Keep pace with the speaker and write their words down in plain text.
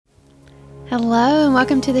Hello, and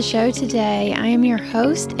welcome to the show today. I am your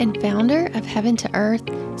host and founder of Heaven to Earth,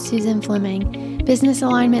 Susan Fleming, business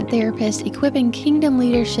alignment therapist, equipping kingdom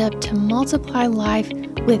leadership to multiply life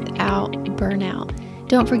without burnout.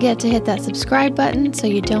 Don't forget to hit that subscribe button so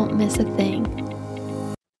you don't miss a thing.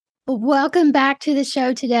 Welcome back to the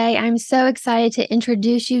show today. I'm so excited to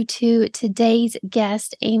introduce you to today's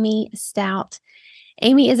guest, Amy Stout.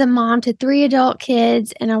 Amy is a mom to 3 adult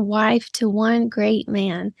kids and a wife to 1 great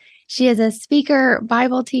man. She is a speaker,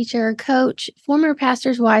 Bible teacher, coach, former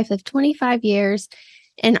pastor's wife of 25 years,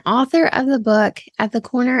 and author of the book At the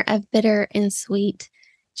Corner of Bitter and Sweet,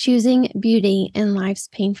 Choosing Beauty in Life's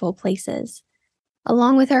Painful Places.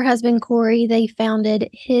 Along with her husband, Corey, they founded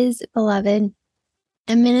His Beloved,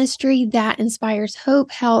 a ministry that inspires hope,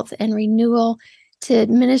 health, and renewal to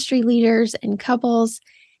ministry leaders and couples.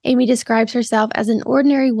 Amy describes herself as an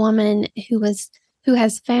ordinary woman who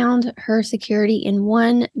has found her security in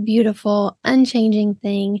one beautiful, unchanging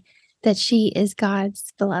thing, that she is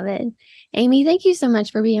God's beloved. Amy, thank you so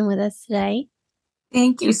much for being with us today.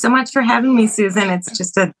 Thank you so much for having me, Susan. It's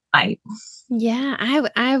just a delight. Yeah,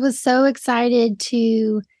 I was so excited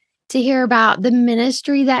to hear about the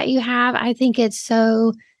ministry that you have. I think it's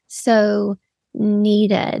so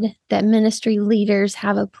needed that ministry leaders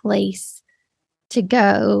have a place to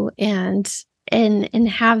go and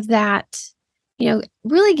have that,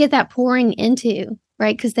 really get that pouring into,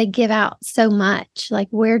 right? Because they give out so much. Like,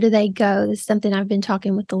 where do they go? This is something I've been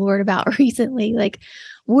talking with the Lord about recently. Like,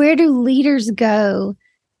 where do leaders go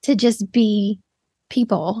to just be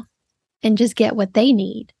people and just get what they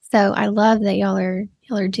need? So I love that y'all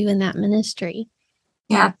are doing that ministry.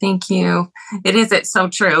 Yeah, thank you. It's so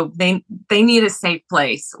true. They need a safe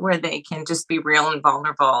place where they can just be real and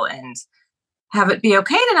vulnerable and have it be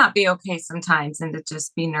okay to not be okay sometimes, and to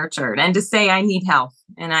just be nurtured and to say, I need help.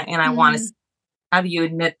 And I want to, how do you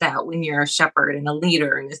admit that when you're a shepherd and a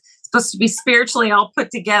leader and it's supposed to be spiritually all put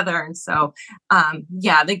together? And so,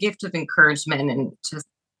 the gift of encouragement and just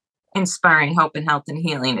inspiring hope and health and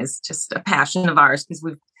healing is just a passion of ours, because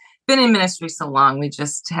we've been in ministry so long. We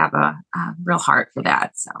just have a real heart for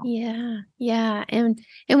that. So yeah, and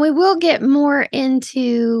we will get more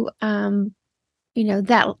into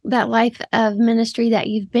that life of ministry that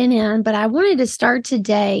you've been in, but I wanted to start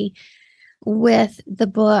today with the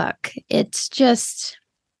book. It's just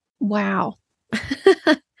wow.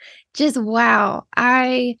 Just wow.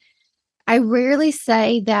 I rarely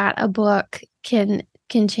say that a book can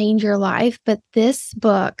change your life, but this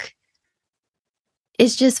book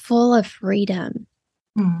is just full of freedom.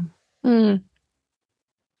 Getting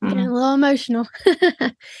a little emotional.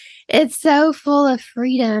 It's so full of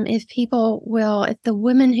freedom if the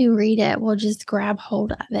women who read it will just grab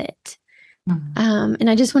hold of it. And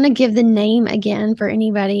I just want to give the name again for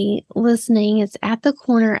anybody listening. It's At the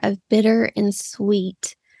Corner of Bitter and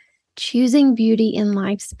Sweet, Choosing Beauty in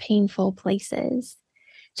Life's Painful Places.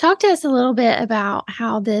 Talk to us a little bit about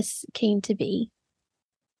how this came to be.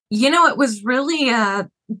 It was really a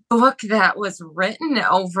book that was written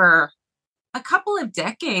over a couple of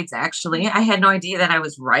decades, actually. I had no idea that I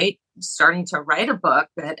was starting to write a book,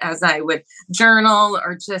 but as I would journal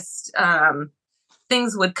or just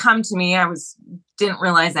things would come to me, didn't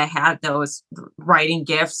realize I had those writing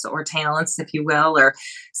gifts or talents, if you will, or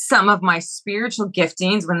some of my spiritual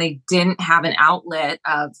giftings when they didn't have an outlet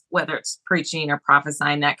of whether it's preaching or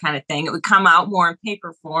prophesying, that kind of thing. It would come out more in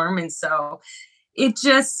paper form. And so it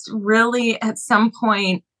just really, at some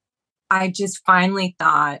point, I just finally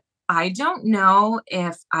thought, I don't know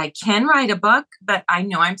if I can write a book, but I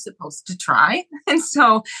know I'm supposed to try. And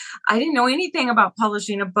so I didn't know anything about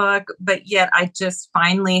publishing a book, but yet I just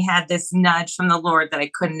finally had this nudge from the Lord that I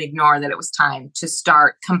couldn't ignore, that it was time to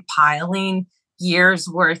start compiling years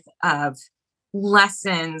worth of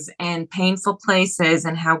lessons and painful places,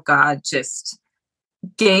 and how God just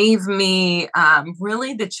gave me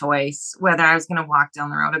really the choice whether I was going to walk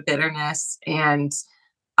down the road of bitterness and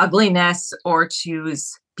ugliness or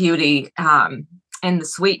choose beauty and the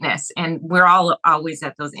sweetness. And we're all always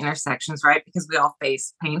at those intersections, right? Because we all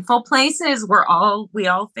face painful places. We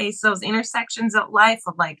all face those intersections of life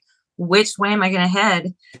of like, which way am I going to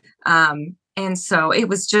head? And so it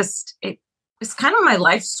was kind of my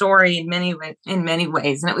life story in many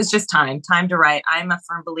ways. And it was just time to write. I'm a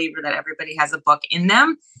firm believer that everybody has a book in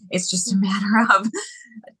them. It's just a matter of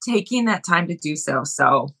taking that time to do so.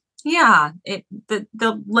 So yeah,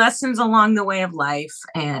 the lessons along the way of life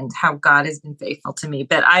and how God has been faithful to me.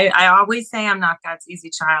 But I always say I'm not God's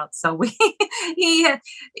easy child. So he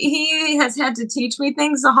has had to teach me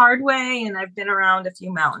things the hard way, and I've been around a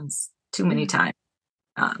few mountains too many times.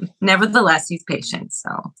 Nevertheless, he's patient.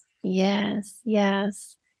 So yes.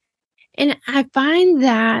 And I find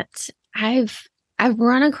that I've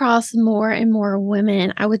run across more and more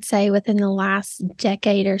women, I would say within the last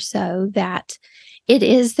decade or so, that it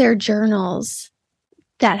is their journals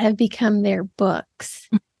that have become their books.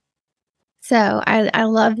 So I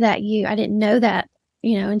love that I didn't know that,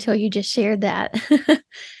 until you just shared that,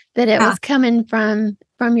 that it Yeah. was coming from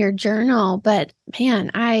your journal. But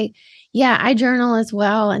man, yeah, I journal as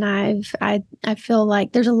well. And I feel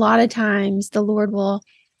like there's a lot of times the Lord will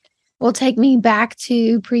take me back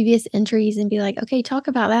to previous entries and be like, okay, talk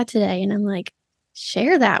about that today. And I'm like,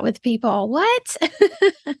 share that with people. What?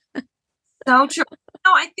 So true.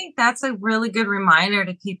 No, I think that's a really good reminder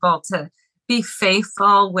to people to be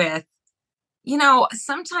faithful with,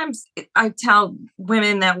 sometimes I tell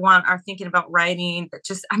women that are thinking about writing, but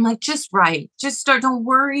I'm like, just write, just start. Don't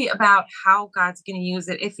worry about how God's going to use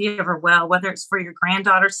it, if you ever will, whether it's for your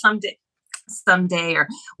granddaughter someday, or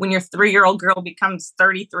when your 3-year-old girl becomes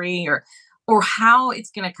 33, or how it's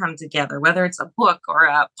going to come together, whether it's a book or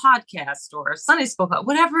a podcast or a Sunday school,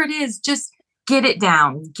 whatever it is, just get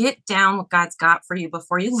down what God's got for you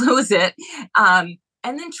before you lose it.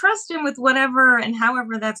 And then trust him with whatever and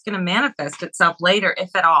however that's going to manifest itself later,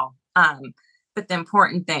 if at all. But the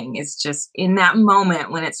important thing is just in that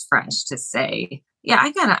moment when it's fresh to say, yeah,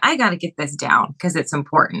 I gotta get this down because it's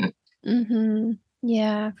important. Mhm.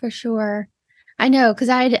 Yeah, for sure. I know, 'cause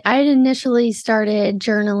I'd initially started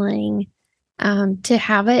journaling, to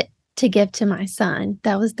have it to give to my son.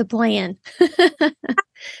 That was the plan.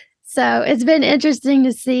 So, it's been interesting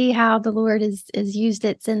to see how the Lord has used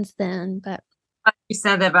it since then, but You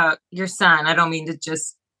said that about your son. I don't mean to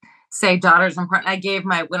just say daughters important.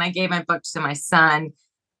 When I gave my book to my son,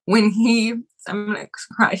 when I'm gonna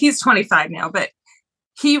cry. He's 25 now, but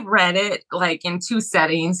he read it like in two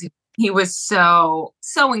settings. He was so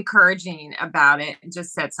encouraging about it, and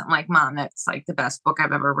just said something like, "Mom, that's like the best book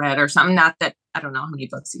I've ever read," or something. Not that I don't know how many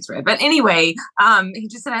books he's read, but anyway, he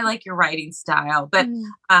just said, "I like your writing style." But mm.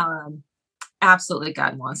 um, absolutely,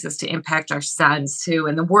 God wants us to impact our sons too,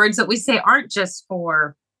 and the words that we say aren't just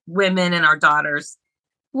for women and our daughters.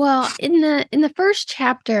 Well, in the first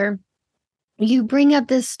chapter, you bring up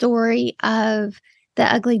this story of the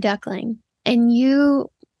ugly duckling, and you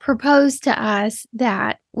propose to us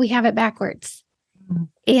that we have it backwards.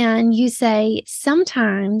 And you say,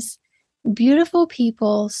 sometimes beautiful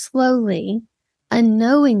people slowly,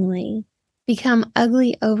 unknowingly become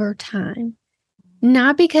ugly over time.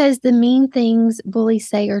 Not because the mean things bullies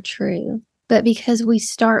say are true, but because we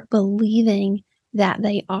start believing that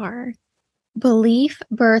they are. Belief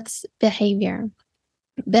births behavior.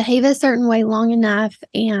 Behave a certain way long enough,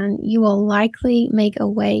 and you will likely make a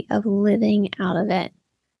way of living out of it.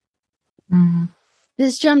 Mhm.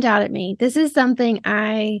 This jumped out at me. This is something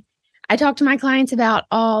I talk to my clients about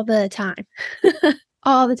all the time.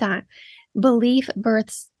 All the time. Belief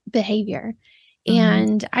births behavior. Mhm.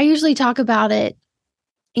 And I usually talk about it,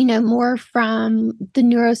 more from the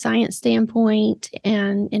neuroscience standpoint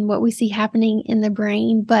and what we see happening in the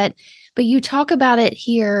brain, but you talk about it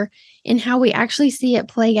here in how we actually see it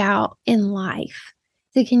play out in life.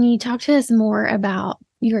 So can you talk to us more about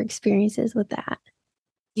your experiences with that?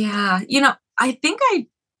 Yeah, I think I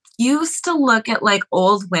used to look at like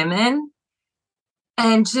old women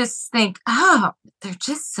and just think, oh, they're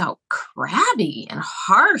just so crabby and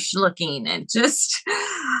harsh looking and just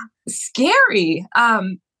scary.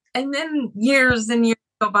 And then years and years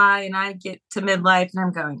go by, and I get to midlife, and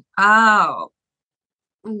I'm going, oh,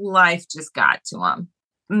 life just got to them.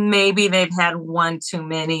 Maybe they've had one too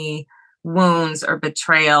many wounds or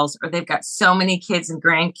betrayals, or they've got so many kids and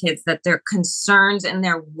grandkids that their concerns and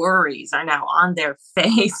their worries are now on their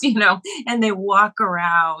face, and they walk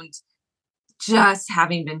around just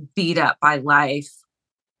having been beat up by life,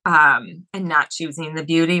 and not choosing the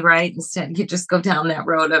beauty, right? Instead, you just go down that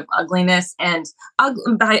road of ugliness. And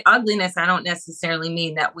by ugliness, I don't necessarily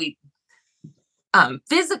mean that we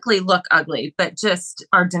physically look ugly, but just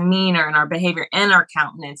our demeanor and our behavior and our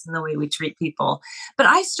countenance and the way we treat people. But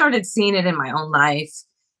I started seeing it in my own life,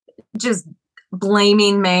 just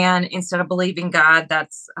blaming man instead of believing God.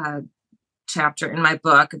 That's a chapter in my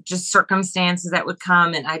book of just circumstances that would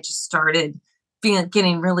come. And I just started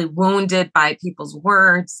getting really wounded by people's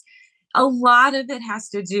words. A lot of it has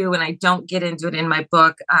to do, and I don't get into it in my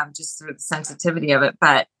book, just through the sensitivity of it,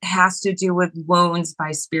 but has to do with wounds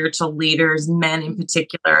by spiritual leaders, men in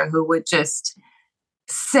particular, who would just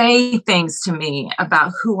say things to me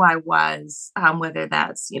about who I was, whether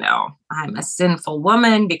that's, I'm a sinful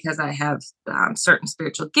woman because I have certain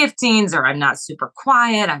spiritual giftings, or I'm not super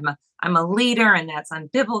quiet. I'm a leader, and that's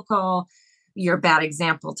unbiblical. you're a bad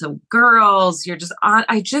example to girls. You're just on.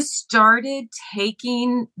 I just started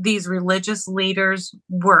taking these religious leaders'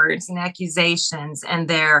 words and accusations and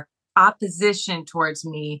their opposition towards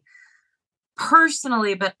me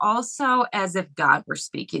personally, but also as if God were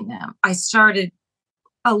speaking them. I started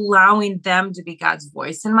allowing them to be God's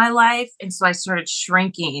voice in my life. And so I started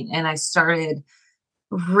shrinking and I started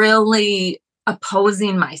really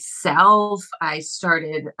opposing myself. I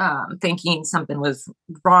started thinking something was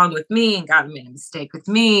wrong with me and God made a mistake with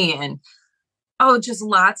me. And oh, just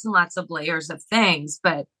lots and lots of layers of things.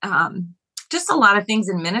 But just a lot of things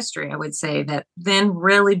in ministry, I would say, that then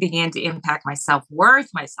really began to impact my self worth,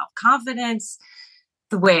 my self confidence,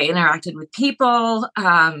 the way I interacted with people.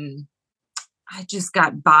 I just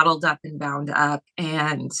got bottled up and bound up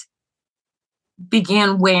and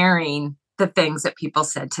began wearing the things that people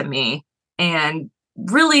said to me and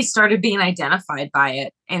really started being identified by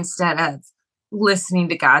it instead of listening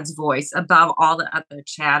to God's voice above all the other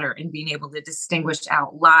chatter and being able to distinguish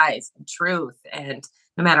out lies and truth and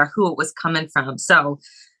no matter who it was coming from. So,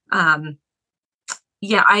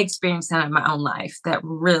 yeah, I experienced that in my own life, that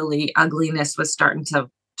really ugliness was starting to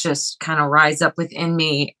just kind of rise up within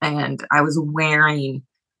me. And I was wearing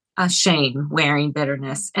shame, wearing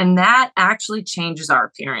bitterness. And that actually changes our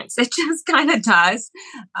appearance. It just kind of does.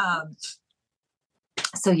 Um,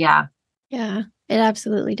 so, yeah. Yeah, it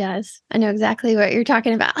absolutely does. I know exactly what you're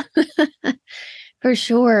talking about. For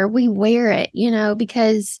sure. We wear it,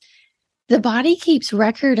 because the body keeps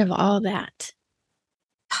record of all that.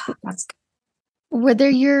 That's Whether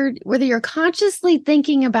you're consciously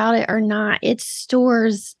thinking about it or not, it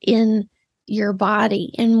stores in your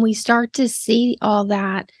body. And we start to see all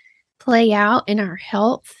that play out in our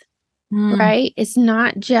health, mm, right? It's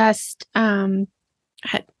not just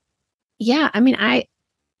yeah, I mean,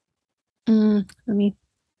 let me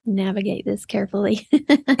navigate this carefully.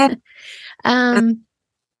 it, um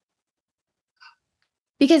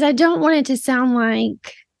because I don't want it to sound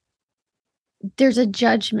like there's a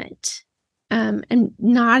judgment, and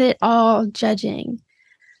not at all judging.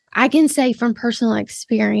 I can say from personal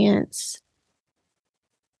experience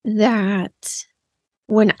that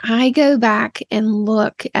when I go back and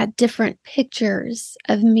look at different pictures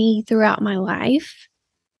of me throughout my life,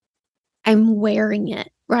 I'm wearing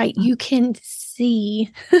it, right? You can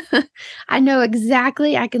see, I know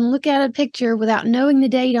exactly, I can look at a picture without knowing the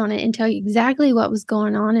date on it and tell you exactly what was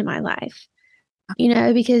going on in my life.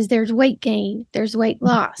 Because there's weight gain, there's weight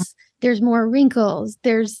loss, there's more wrinkles,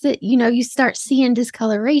 you start seeing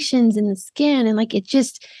discolorations in the skin and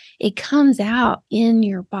it comes out in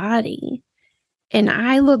your body. And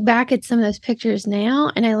I look back at some of those pictures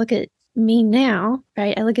now and I look at me now,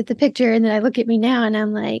 right? I look at the picture and then I look at me now and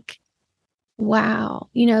I'm like, wow,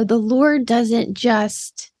 the Lord doesn't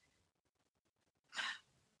just,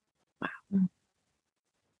 wow,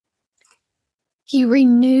 He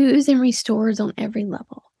renews and restores on every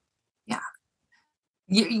level. yeah.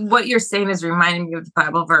 What you're saying is reminding me of the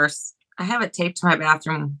Bible verse. I have it taped to my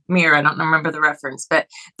bathroom mirror. I don't remember the reference, but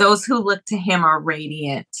those who look to him are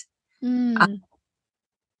radiant. Mm,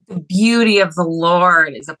 The beauty of the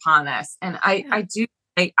Lord is upon us. And yeah.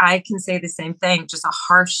 I can say the same thing, just a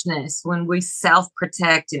harshness when we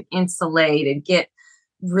self-protect and insulate and get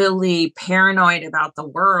really paranoid about the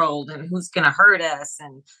world and who's going to hurt us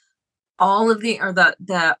and all of the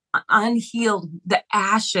unhealed, the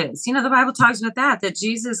ashes. The Bible talks about that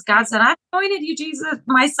Jesus, God said, I appointed you, Jesus,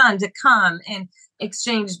 my son, to come and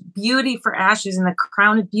exchange beauty for ashes and the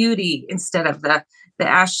crown of beauty instead of the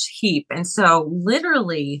ash heap. And so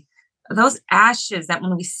literally those ashes that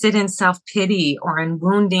when we sit in self-pity or in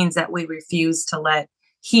woundings that we refuse to let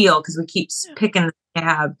heal because we keep picking the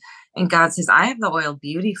scab. And God says, I have the oil of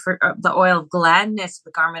beauty for the oil of gladness,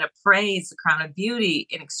 the garment of praise, the crown of beauty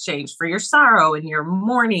in exchange for your sorrow and your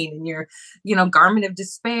mourning and your, garment of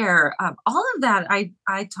despair. All of that,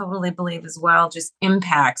 I totally believe as well, just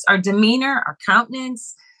impacts our demeanor, our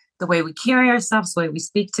countenance, the way we carry ourselves, the way we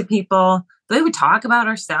speak to people, the way we talk about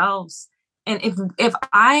ourselves. And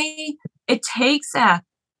it takes a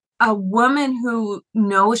woman who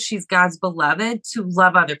knows she's God's beloved to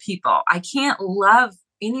love other people. I can't love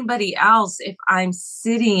anybody else if I'm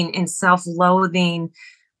sitting in self-loathing,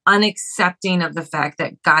 unaccepting of the fact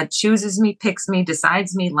that God chooses me, picks me,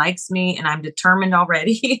 decides me, likes me, and I'm determined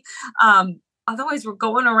already. Otherwise, we're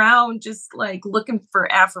going around just like looking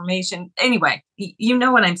for affirmation. Anyway, you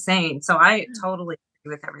know what I'm saying. So I totally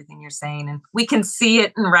agree with everything you're saying. And we can see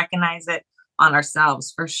it and recognize it on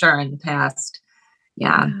ourselves for sure in the past.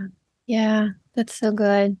 Yeah. Yeah, that's so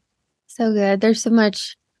good. So good. There's so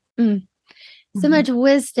much Mhm.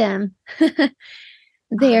 wisdom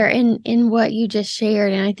there in what you just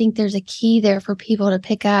shared. And I think there's a key there for people to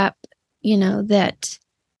pick up, that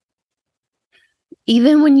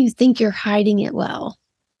even when you think you're hiding it well,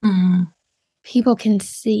 Mhm. people can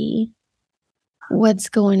see what's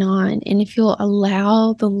going on. And if you'll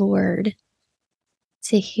allow the Lord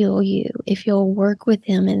to heal you, if you'll work with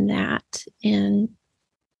him in that, and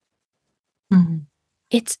Mhm.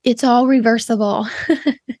 it's all reversible.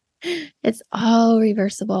 It's all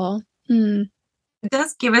reversible. It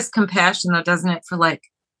does give us compassion though, doesn't it, for like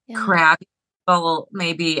Yeah. crabby people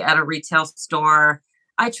maybe at a retail store.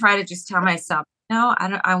 I try to just tell myself, no,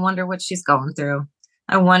 I wonder what she's going through.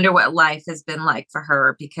 I wonder what life has been like for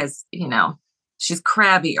her because, she's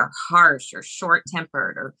crabby or harsh or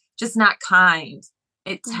short-tempered or just not kind.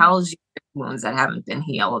 It Yeah. tells you wounds that haven't been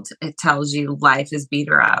healed. It tells you life has beat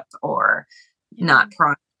her up or Yeah. not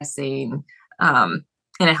processing um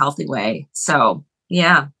in a healthy way. So,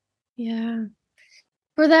 yeah. Yeah.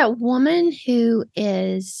 For that woman who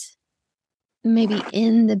is maybe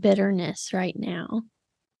in the bitterness right now,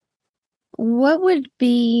 what would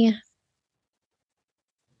be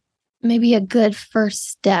maybe a good first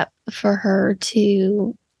step for her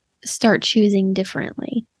to start choosing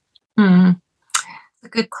differently? Mhm. A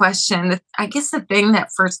good question. I guess the thing that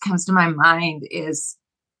first comes to my mind is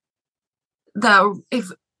the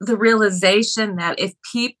realization that if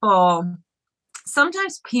people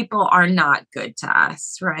sometimes people are not good to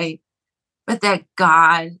us, right? But that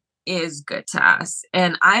God is good to us.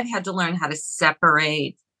 And I've had to learn how to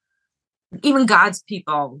separate even God's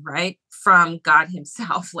people, right, from God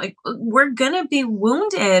himself. Like we're going to be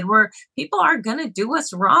wounded. People are going to do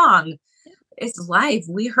us wrong. It's life.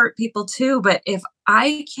 We hurt people too. But if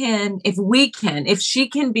she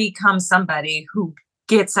can become somebody who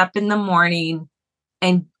gets up in the morning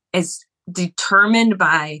and is determined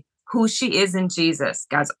by who she is in Jesus,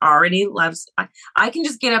 God's already loves. I can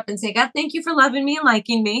just get up and say, God, thank you for loving me and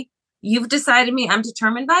liking me. You've decided me. I'm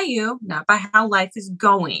determined by you, not by how life is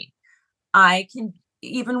going. I can,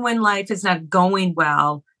 even when life is not going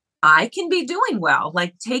well, I can be doing well,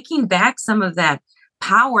 like taking back some of that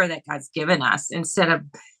power that God's given us instead of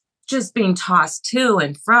just being tossed to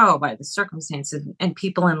and fro by the circumstances and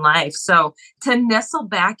people in life. So to nestle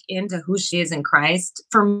back into who she is in Christ,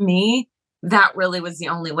 for me, that really was the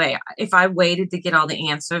only way. If I waited to get all the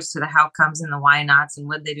answers to the how comes and the why nots and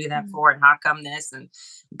what they do that Mm. for and how come this and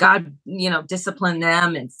God, discipline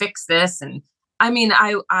them and fix this. And I mean,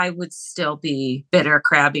 I would still be bitter,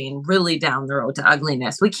 crabby, and really down the road to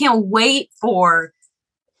ugliness. We can't wait for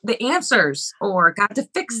the answers or God to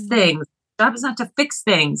fix Mm. things. His job is not to fix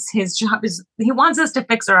things. His job is he wants us to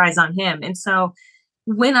fix our eyes on him. And so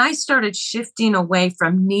when I started shifting away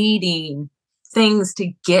from needing things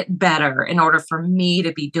to get better in order for me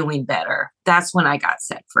to be doing better, that's when I got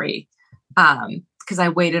set free. Because I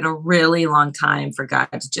waited a really long time for God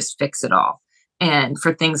to just fix it all and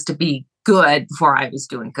for things to be good before I was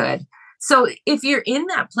doing good. So if you're in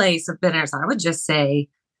that place of bitterness, I would just say,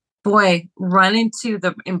 boy, run into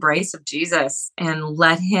the embrace of Jesus and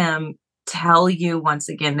let him tell you once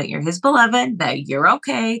again that you're his beloved, that you're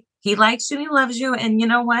okay. He likes you, he loves you. And you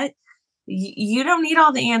know what? You don't need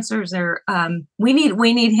all the answers or we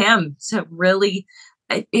need him to really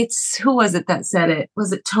it's who was it that said it?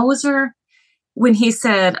 Was it Tozer when he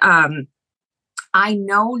said, I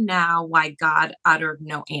know now why God uttered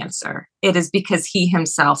no answer. It is because he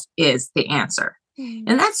himself is the answer. Mm.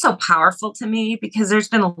 And that's so powerful to me because there's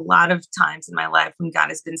been a lot of times in my life when God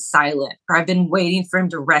has been silent or I've been waiting for him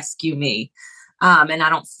to rescue me. And I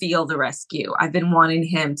don't feel the rescue. I've been wanting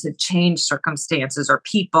him to change circumstances or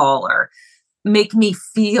people or make me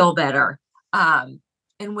feel better.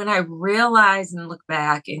 And when I realize and look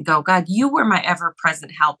back and go, God, you were my ever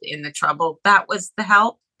present help in the trouble. That was the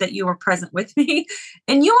help that you were present with me.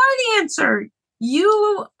 And you are the answer.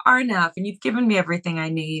 You are enough and you've given me everything I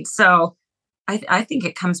need. So I think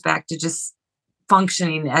it comes back to just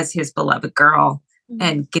functioning as his beloved girl Mm.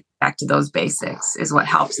 and get back to those basics is what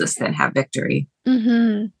helps us then have victory.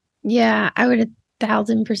 Mm-hmm. Yeah, I would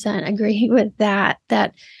 1,000% agree with that.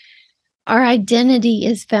 That our identity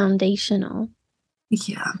is foundational.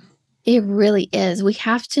 Yeah. It really is. We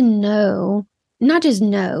have to know, not just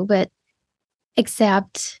know, but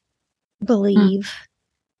accept, Mm. believe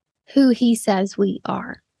who he says we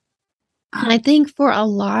are. And I think for a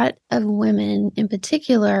lot of women in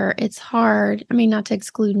particular, it's hard. I mean, not to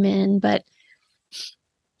exclude men, but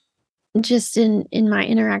just in my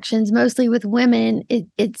interactions, mostly with women,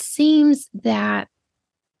 it seems that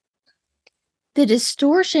the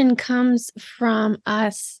distortion comes from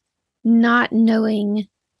us not knowing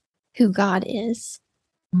who God is.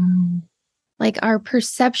 Mm. Like our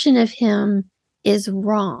perception of him is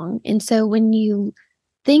wrong. And so when you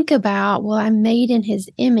think about, well, I'm made in his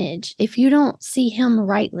image, if you don't see him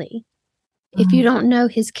rightly, if you Mhm. don't know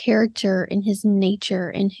his character and his nature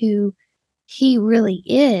and who he really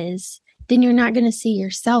is, then you're not going to see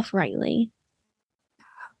yourself rightly.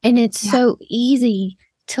 And it's Yeah. so easy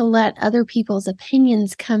to let other people's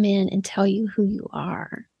opinions come in and tell you who you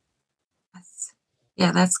are.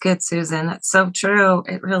 Yeah, that's good, Susan. That's so true.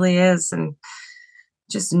 It really is. And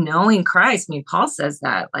just knowing Christ, I mean, Paul says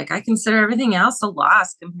that, like, I consider everything else a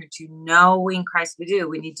loss compared to knowing Christ. We do.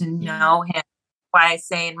 We need to Yeah. know him. Why I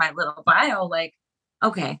say in my little bio, like,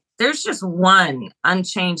 okay, there's just one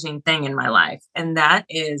unchanging thing in my life, and that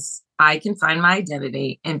is I can find my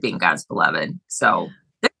identity in being God's beloved. So,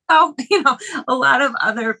 oh, a lot of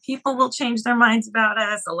other people will change their minds about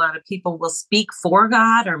us. A lot of people will speak for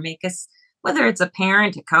God or make us, whether it's a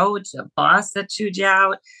parent, a coach, a boss that chewed you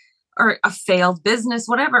out, or a failed business,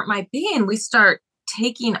 whatever it might be. And we start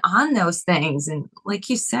taking on those things. And like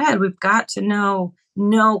you said, we've got to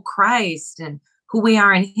know Christ and who we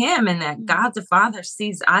are in him, and that Mhm. God the Father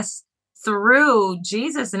sees us through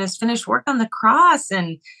Jesus and his finished work on the cross.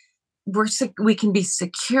 And we can be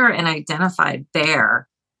secure and identified there.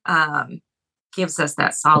 Um, Gives us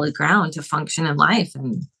that solid ground to function in life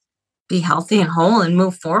and be healthy and whole and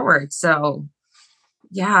move forward. So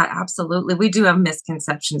yeah, absolutely. We do have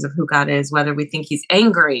misconceptions of who God is, whether we think he's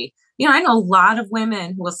angry. I know a lot of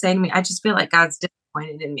women who will say to me, I just feel like God's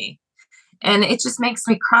disappointed in me. And it just makes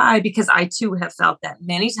me cry because I too have felt that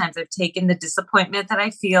many times. I've taken the disappointment that I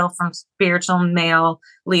feel from spiritual male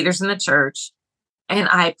leaders in the church, and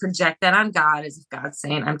I project that on God as if God's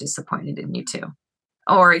saying, I'm disappointed in you too.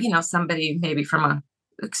 Or, somebody maybe from a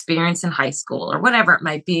experience in high school or whatever it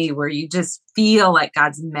might be, where you just feel like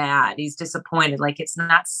God's mad, he's disappointed, like it's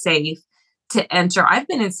not safe to enter. I've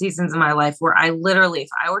been in seasons in my life where I literally, if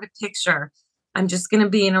I were to picture, I'm just going to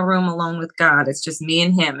be in a room alone with God, it's just me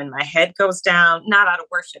and him, and my head goes down, not out of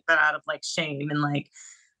worship, but out of like shame and like,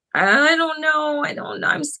 I don't know,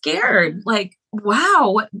 I'm scared. Like,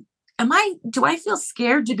 wow, do I feel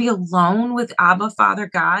scared to be alone with Abba Father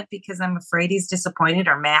God because I'm afraid he's disappointed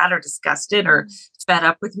or mad or disgusted or Mhm. fed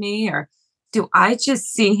up with me? Or do I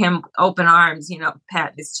just see him open arms,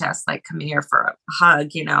 pat his chest, like, come here for a hug?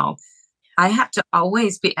 I have to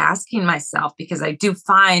always be asking myself, because I do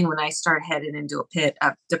find when I start headed into a pit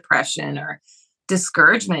of depression or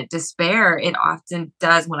discouragement, despair, it often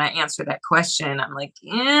does when I answer that question. I'm like,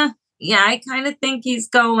 yeah, I kind of think he's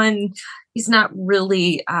not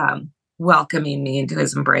really welcoming me into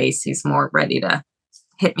his embrace. He's more ready to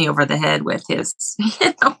hit me over the head with his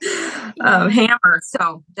Yeah. hammer.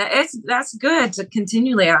 So that's good to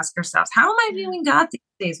continually ask ourselves, how am I Yeah. viewing God these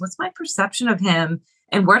days? What's my perception of him,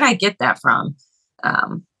 and where'd I get that from?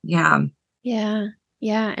 Yeah. Yeah.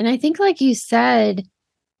 Yeah. And I think, like you said,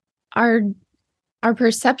 our our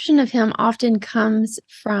perception of him often comes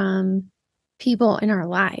from people in our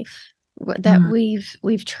life that Mhm.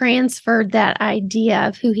 we've transferred that idea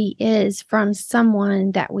of who he is from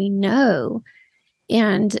someone that we know.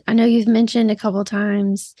 And I know you've mentioned a couple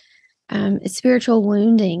times spiritual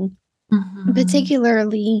wounding, Mhm.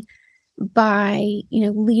 particularly by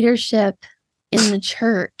leadership in the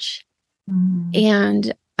church.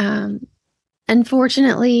 Mhm. And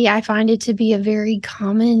unfortunately, I find it to be a very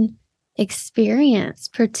common experience,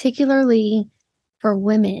 particularly for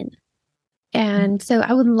women. And so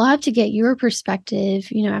I would love to get your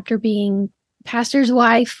perspective, after being pastor's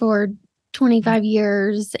wife for 25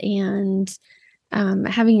 years and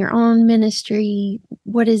having your own ministry.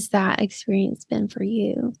 What has that experience been for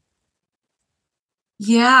you?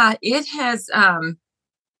 Yeah, it has.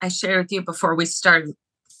 I shared with you before we started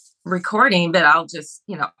recording, but I'll just,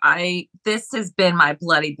 this has been my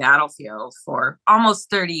bloody battlefield for almost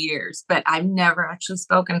 30 years, but I've never actually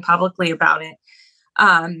spoken publicly about it.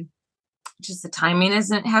 Um, just the timing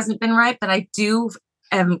hasn't been right, but I do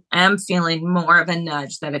am feeling more of a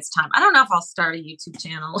nudge that it's time. I don't know if I'll start a YouTube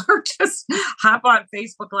channel or just hop on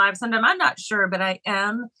Facebook Live sometime. I'm not sure, but I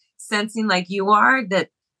am sensing, like you are, that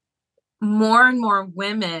more and more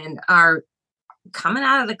women are coming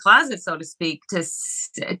out of the closet, so to speak, to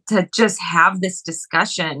just have this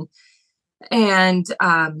discussion. And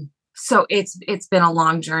so it's been a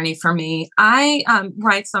long journey for me. I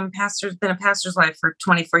right, so been a pastor's wife for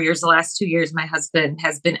 24 years. The last 2 years, my husband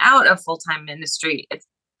has been out of full time ministry.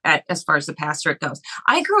 As far as the pastorate goes,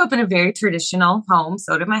 I grew up in a very traditional home.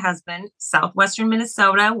 So did my husband, southwestern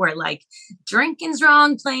Minnesota, where like drinking's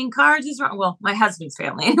wrong, playing cards is wrong. Well, my husband's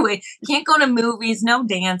family anyway. Can't go to movies, no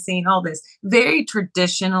dancing, all this very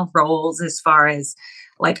traditional roles. As far as,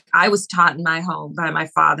 like, I was taught in my home by my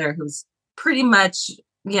father, who's pretty much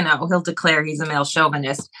he'll declare he's a male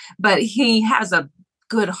chauvinist, but he has a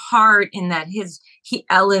good heart in that he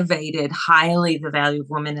elevated highly the value of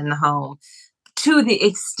women in the home to the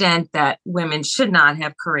extent that women should not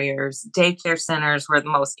have careers. Daycare centers were the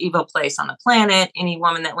most evil place on the planet. Any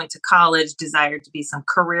woman that went to college desired to be some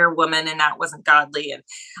career woman, and that wasn't godly. And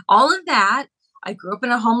all of that, I grew up in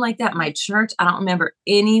a home like that. My church, I don't remember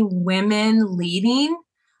any women leading.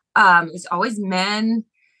 It was always men.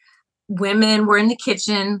 Women were in the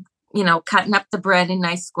kitchen, cutting up the bread in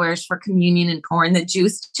nice squares for communion and pouring the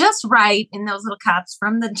juice just right in those little cups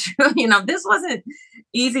from the, this wasn't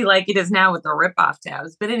easy like it is now with the rip-off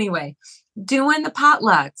tabs. But anyway, doing the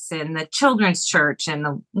potlucks and the children's church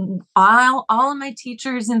and all of my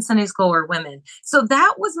teachers in Sunday school were women. So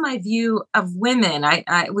that was my view of women. I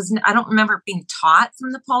don't remember being taught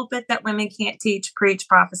from the pulpit that women can't teach, preach,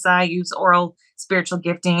 prophesy, use oral spiritual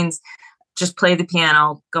giftings, just play the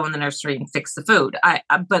piano, go in the nursery and fix the food.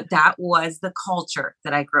 But that was the culture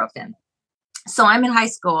that I grew up in. So I'm in high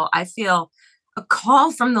school. I feel a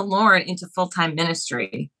call from the Lord into full-time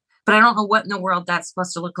ministry, but I don't know what in the world that's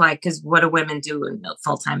supposed to look like, because what do women do in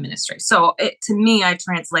full-time ministry? So to me, I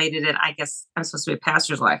translated it, I guess I'm supposed to be a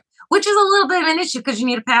pastor's wife, which is a little bit of an issue because you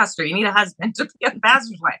need a pastor, you need a husband to be a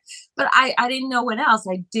pastor's wife. But I didn't know what else.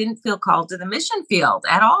 I didn't feel called to the mission field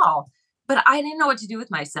at all. But I didn't know what to do with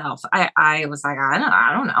myself. I was like,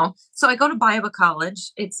 I don't know. So I go to Bible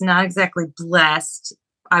college. It's not exactly blessed,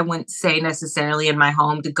 I wouldn't say necessarily, in my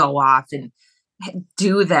home to go off and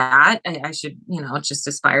do that. I should, just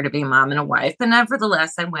aspire to be a mom and a wife. But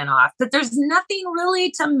nevertheless, I went off. But there's nothing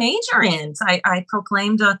really to major in. So I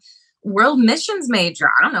proclaimed a world missions major.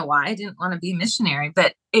 I don't know why. I didn't want to be a missionary,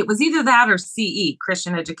 but it was either that or CE,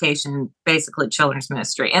 Christian education, basically children's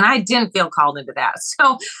ministry. And I didn't feel called into that.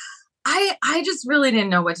 So I just really didn't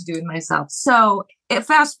know what to do with myself. So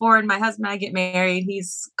fast forward, my husband and I get married.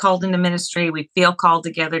 He's called into ministry. We feel called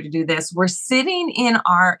together to do this. We're sitting in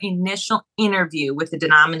our initial interview with the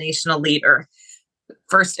denominational leader,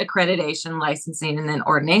 first accreditation, licensing, and then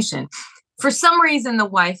ordination. For some reason, the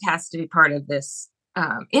wife has to be part of this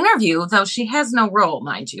interview, though she has no role,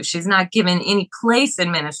 mind you. She's not given any place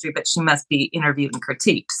in ministry, but she must be interviewed and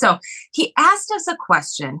critiqued. So he asked us a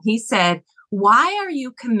question. He said, why are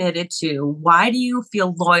you committed to, why do you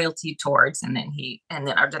feel loyalty towards, and then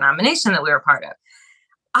our denomination that we were part of.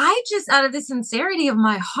 I just, out of the sincerity of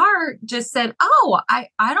my heart, just said, I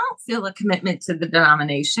don't feel a commitment to the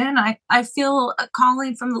denomination. I feel a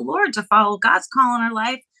calling from the Lord to follow God's call in our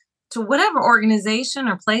life to whatever organization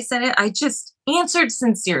or place at it. I just answered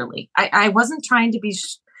sincerely. I wasn't trying to be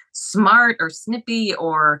smart or snippy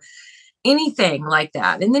or anything like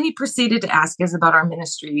that. And then he proceeded to ask us about our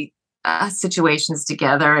ministry situations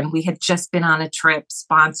together. And we had just been on a trip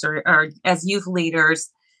sponsor or as youth leaders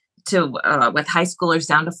to with high schoolers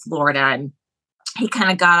down to Florida. And he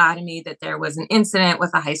kind of got out of me that there was an incident with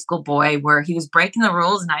a high school boy where he was breaking the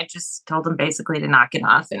rules. And I just told him basically to knock it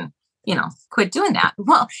off and, quit doing that.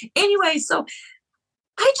 Well, anyway, so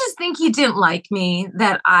I just think he didn't like me,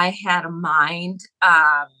 that I had a mind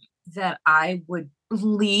that I would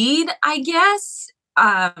lead, I guess.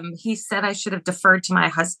 He said I should have deferred to my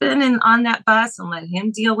husband on that bus and let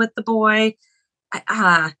him deal with the boy.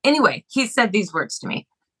 Anyway, he said these words to me.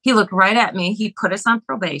 He looked right at me. He put us on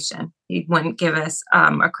probation. He wouldn't give us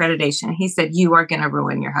accreditation. He said, you are going to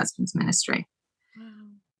ruin your husband's ministry.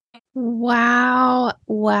 Wow,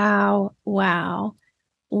 wow, wow.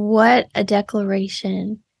 What a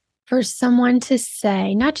declaration for someone to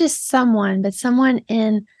say, not just someone, but someone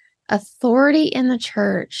in authority in the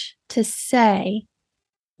church to say,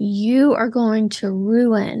 you are going to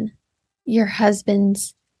ruin your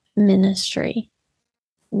husband's ministry.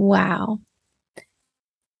 Wow.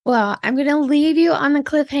 Well, I'm going to leave you on the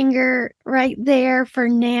cliffhanger right there for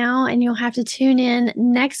now, and you'll have to tune in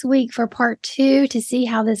next week for part 2 to see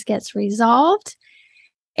how this gets resolved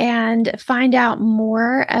and find out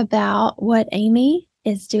more about what Amy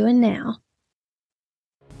is doing now.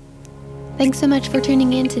 Thanks so much for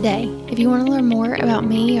tuning in today. If you want to learn more about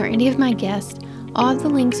me or any of my guests, all of the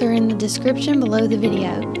links are in the description below the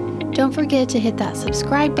video. Don't forget to hit that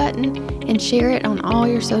subscribe button and share it on all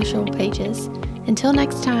your social pages. Until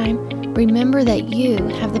next time, remember that you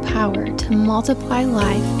have the power to multiply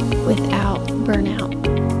life without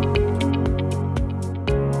burnout.